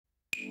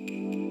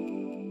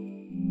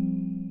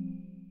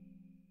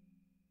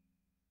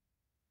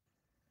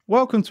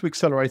Welcome to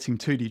Accelerating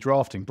 2D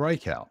Drafting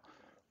Breakout.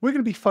 We're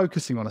going to be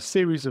focusing on a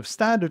series of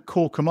standard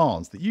core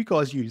commands that you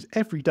guys use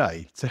every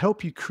day to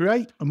help you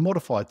create and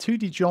modify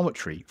 2D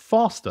geometry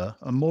faster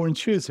and more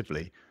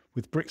intuitively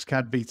with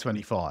BricsCAD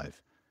V25.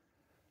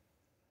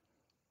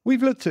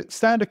 We've looked at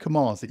standard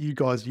commands that you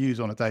guys use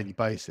on a daily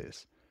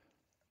basis,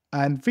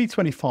 and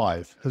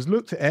V25 has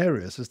looked at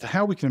areas as to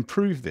how we can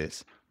improve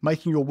this,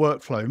 making your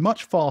workflow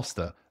much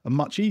faster and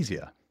much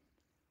easier.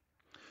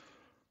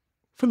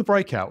 For the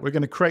breakout, we're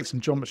going to create some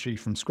geometry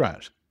from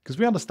scratch because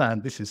we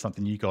understand this is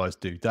something you guys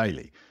do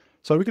daily.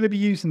 So we're going to be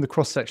using the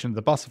cross-section of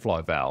the butterfly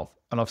valve,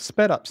 and I've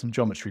sped up some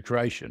geometry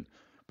creation,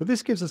 but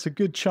this gives us a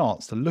good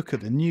chance to look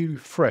at the new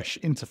fresh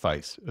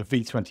interface of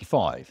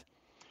V25.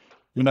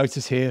 You'll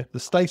notice here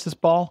the status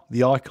bar,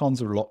 the icons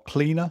are a lot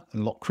cleaner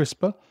and a lot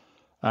crisper,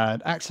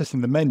 and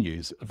accessing the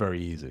menus are very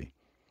easy.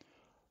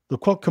 The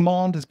quad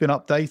command has been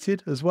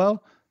updated as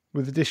well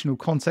with additional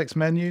context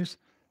menus,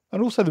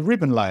 and also the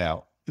ribbon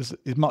layout is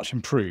much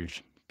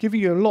improved, giving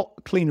you a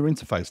lot cleaner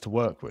interface to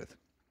work with.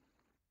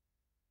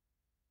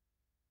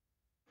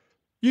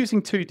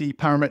 Using 2D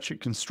parametric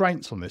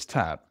constraints on this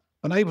tab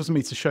enables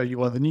me to show you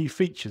one of the new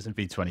features in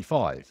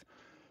V25.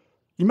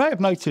 You may have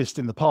noticed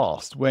in the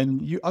past when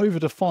you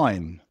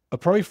overdefine a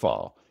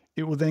profile,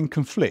 it will then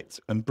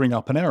conflict and bring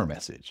up an error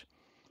message.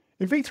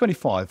 In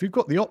V25, we've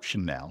got the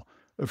option now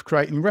of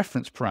creating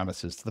reference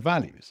parameters to the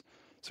values.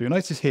 So you'll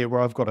notice here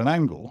where I've got an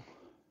angle,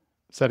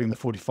 setting the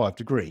 45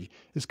 degree,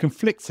 is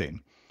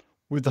conflicting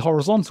with the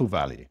horizontal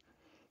value.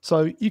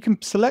 So you can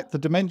select the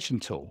dimension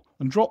tool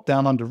and drop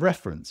down under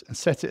reference and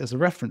set it as a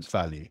reference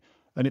value,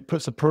 and it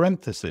puts a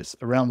parenthesis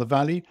around the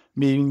value,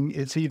 meaning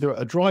it's either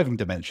a driving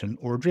dimension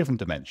or a driven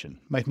dimension,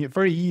 making it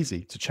very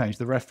easy to change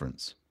the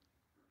reference.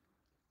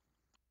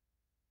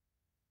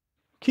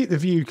 Keep the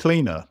view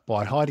cleaner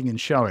by hiding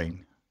and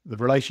showing the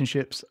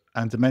relationships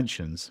and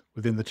dimensions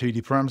within the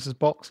 2D parameters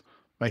box,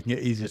 making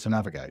it easier to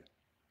navigate.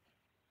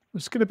 We're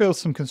just going to build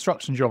some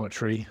construction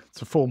geometry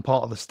to form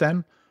part of the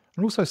stem,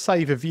 and also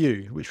save a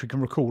view which we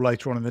can recall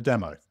later on in the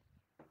demo.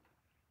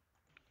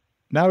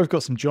 Now we've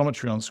got some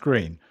geometry on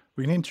screen,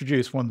 we can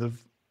introduce one of the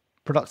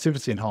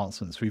productivity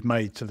enhancements we've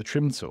made to the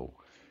trim tool.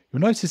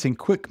 You'll notice in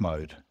quick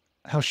mode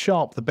how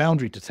sharp the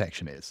boundary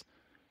detection is.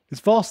 It's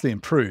vastly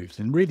improved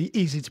and really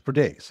easy to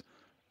predict,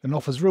 and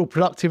offers real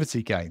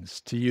productivity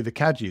gains to you, the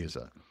CAD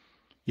user.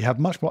 You have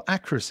much more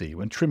accuracy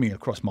when trimming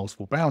across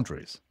multiple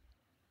boundaries.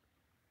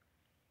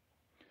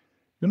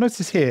 You'll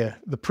notice here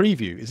the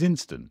preview is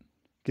instant,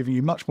 giving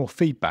you much more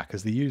feedback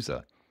as the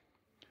user.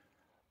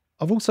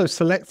 I've also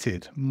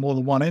selected more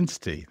than one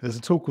entity. There's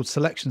a tool called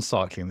selection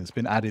cycling that's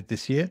been added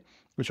this year,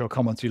 which I'll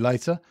come on to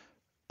later,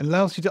 and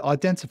allows you to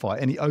identify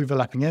any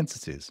overlapping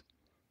entities.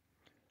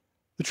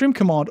 The trim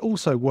command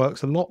also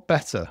works a lot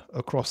better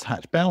across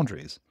hatch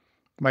boundaries,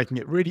 making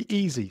it really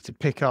easy to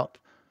pick up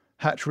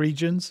hatch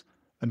regions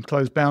and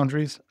close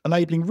boundaries,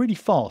 enabling really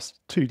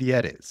fast 2D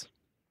edits.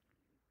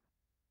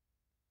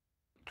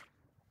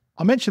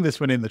 I mentioned this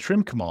when in the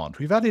trim command.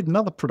 We've added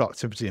another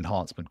productivity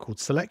enhancement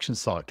called selection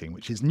cycling,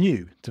 which is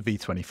new to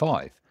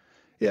V25.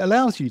 It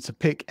allows you to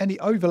pick any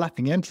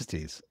overlapping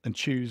entities and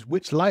choose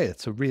which layer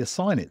to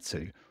reassign it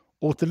to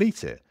or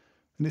delete it.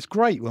 And it's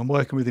great when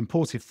working with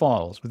imported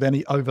files with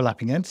any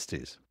overlapping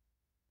entities.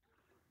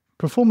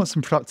 Performance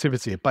and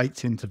productivity are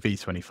baked into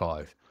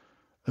V25,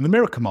 and the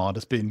mirror command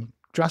has been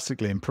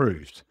drastically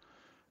improved.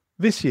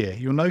 This year,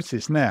 you'll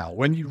notice now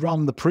when you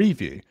run the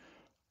preview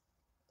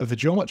of the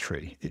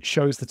geometry, it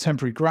shows the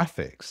temporary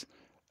graphics,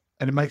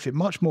 and it makes it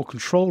much more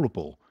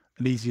controllable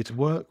and easier to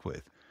work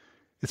with.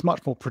 It's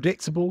much more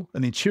predictable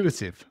and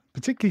intuitive,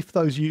 particularly for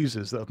those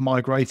users that have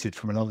migrated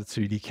from another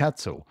 2D CAD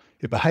tool.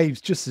 It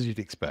behaves just as you'd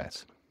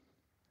expect.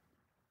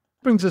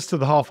 Brings us to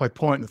the halfway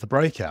point of the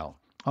breakout,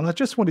 and I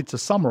just wanted to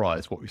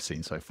summarize what we've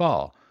seen so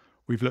far.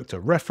 We've looked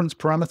at reference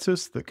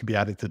parameters that can be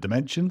added to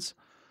dimensions.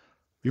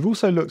 We've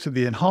also looked at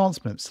the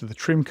enhancements to the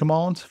trim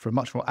command for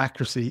much more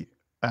accuracy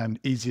and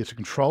easier to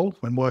control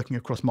when working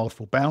across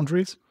multiple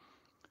boundaries.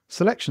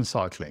 Selection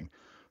cycling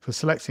for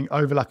selecting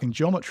overlapping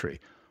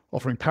geometry,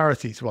 offering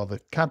parity to other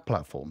CAD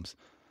platforms.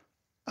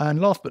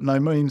 And last but no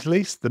means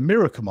least, the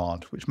mirror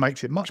command, which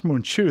makes it much more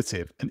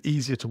intuitive and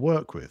easier to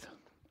work with.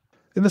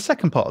 In the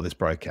second part of this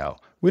breakout,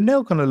 we're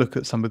now going to look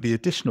at some of the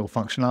additional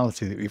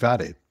functionality that we've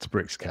added to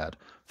BricsCAD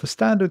for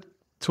standard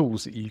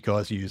tools that you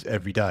guys use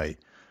every day.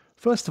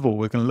 First of all,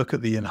 we're going to look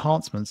at the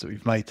enhancements that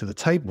we've made to the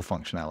table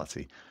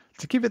functionality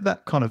to give it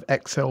that kind of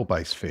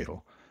Excel-based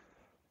feel.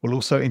 We'll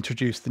also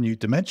introduce the new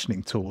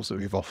dimensioning tools that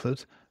we've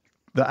offered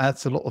that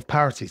adds a lot of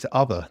parity to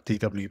other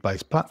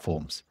DW-based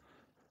platforms.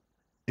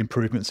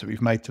 Improvements that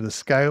we've made to the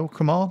scale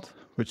command,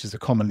 which is a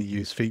commonly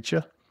used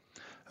feature,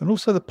 and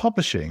also the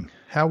publishing,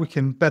 how we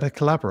can better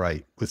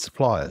collaborate with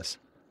suppliers.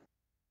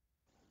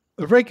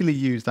 A regularly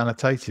used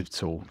annotative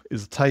tool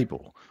is a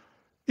table.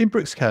 In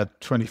BricsCAD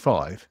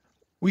 25,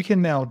 we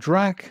can now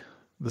drag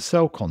the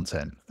cell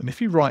content, and if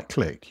you right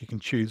click, you can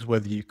choose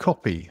whether you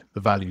copy the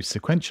values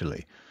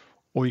sequentially,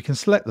 or you can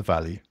select the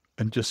value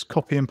and just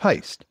copy and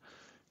paste,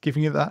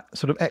 giving you that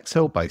sort of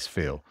Excel based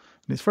feel.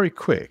 And it's very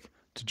quick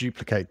to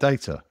duplicate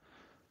data.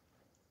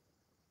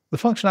 The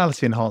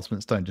functionality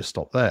enhancements don't just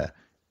stop there.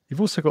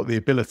 You've also got the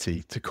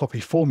ability to copy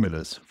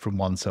formulas from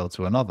one cell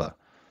to another.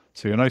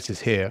 So you'll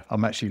notice here,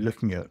 I'm actually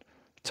looking at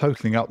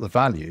totaling up the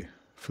value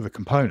for the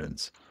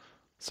components.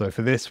 So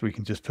for this, we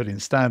can just put in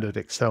standard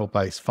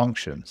Excel-based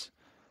functions,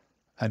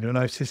 and you'll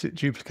notice it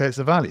duplicates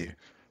the value.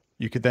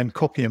 You could then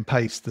copy and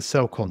paste the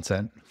cell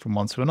content from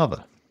one to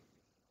another.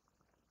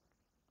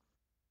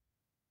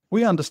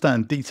 We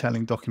understand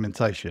detailing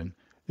documentation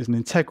is an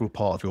integral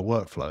part of your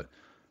workflow.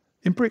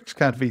 In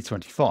BricsCAD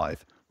V25,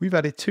 we've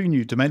added two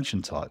new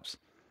dimension types.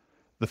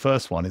 The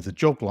first one is a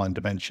jog line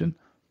dimension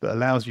that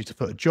allows you to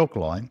put a jog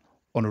line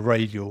on a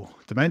radial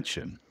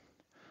dimension,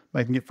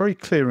 making it very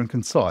clear and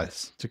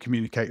concise to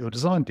communicate your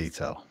design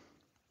detail.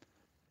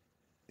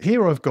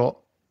 Here I've got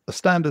a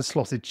standard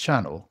slotted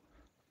channel,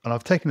 and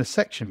I've taken a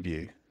section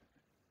view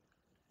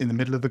in the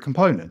middle of the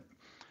component,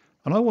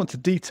 and I want to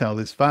detail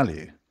this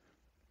value,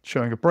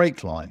 showing a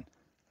break line.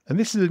 And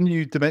this is a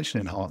new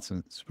dimension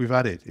enhancements we've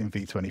added in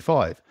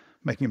V25,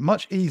 making it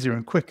much easier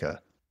and quicker.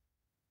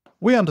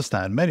 We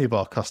understand many of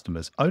our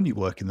customers only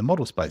work in the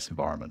model space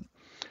environment.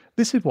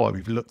 This is why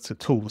we've looked at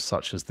tools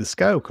such as the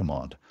scale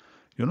command.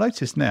 You'll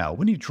notice now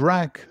when you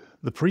drag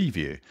the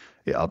preview,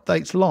 it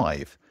updates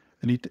live,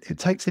 and it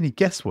takes any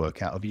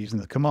guesswork out of using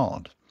the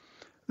command.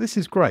 This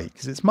is great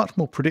because it's much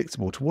more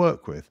predictable to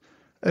work with,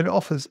 and it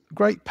offers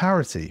great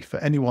parity for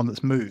anyone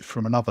that's moved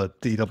from another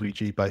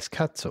DWG-based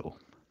CAD tool.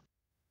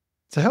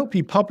 To help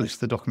you publish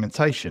the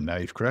documentation now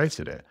you've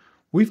created it,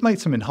 we've made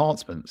some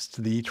enhancements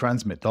to the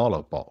e-transmit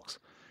dialog box.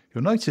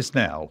 You'll notice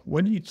now,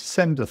 when you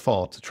send a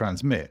file to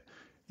transmit,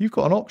 you've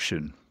got an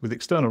option with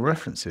external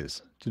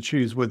references to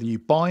choose whether you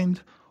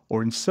bind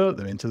or insert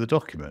them into the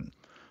document,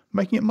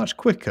 making it much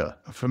quicker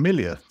and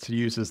familiar to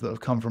users that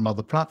have come from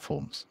other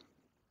platforms.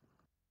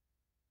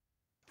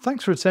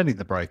 Thanks for attending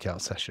the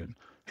breakout session.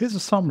 Here's a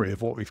summary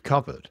of what we've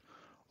covered.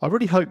 I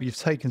really hope you've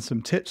taken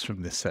some tips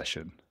from this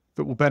session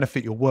that will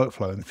benefit your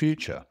workflow in the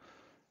future.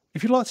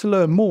 If you'd like to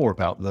learn more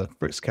about the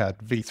BricsCAD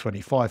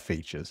V25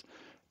 features,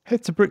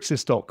 head to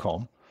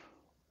Bricsys.com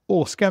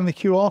or scan the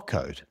QR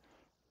code